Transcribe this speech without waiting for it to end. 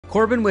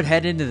Corbin would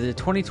head into the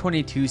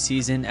 2022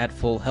 season at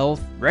full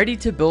health, ready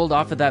to build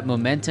off of that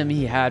momentum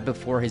he had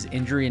before his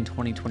injury in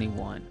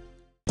 2021.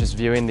 Just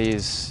viewing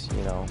these,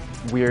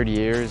 weird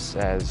years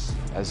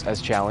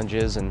as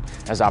challenges and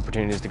as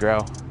opportunities to grow.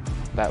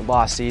 That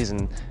lost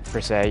season,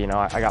 per se,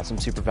 I got some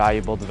super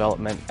valuable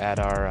development at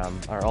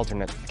our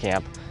alternate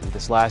camp.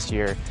 This last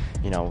year,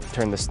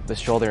 turned this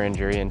shoulder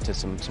injury into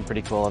some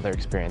pretty cool other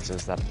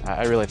experiences that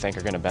I really think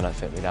are going to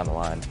benefit me down the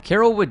line.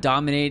 Carroll would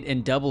dominate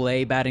in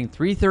Double-A, batting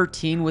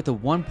 .313 with a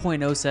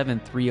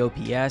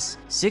 1.073 OPS,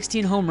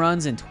 16 home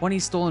runs, and 20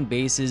 stolen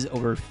bases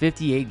over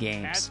 58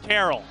 games. As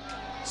Carroll,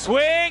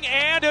 swing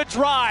and a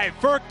drive.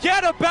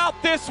 Forget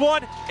about this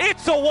one.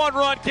 It's a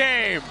one-run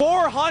game.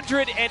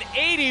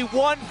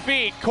 481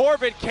 feet.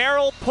 Corbin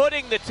Carroll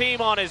putting the team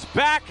on his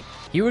back.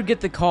 He would get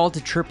the call to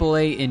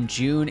Triple-A in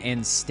June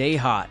and stay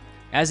hot.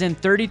 As in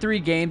 33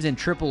 games in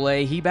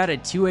Triple-A, he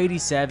batted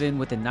 .287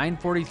 with a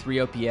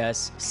 .943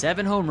 OPS,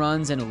 7 home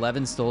runs, and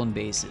 11 stolen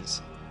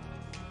bases.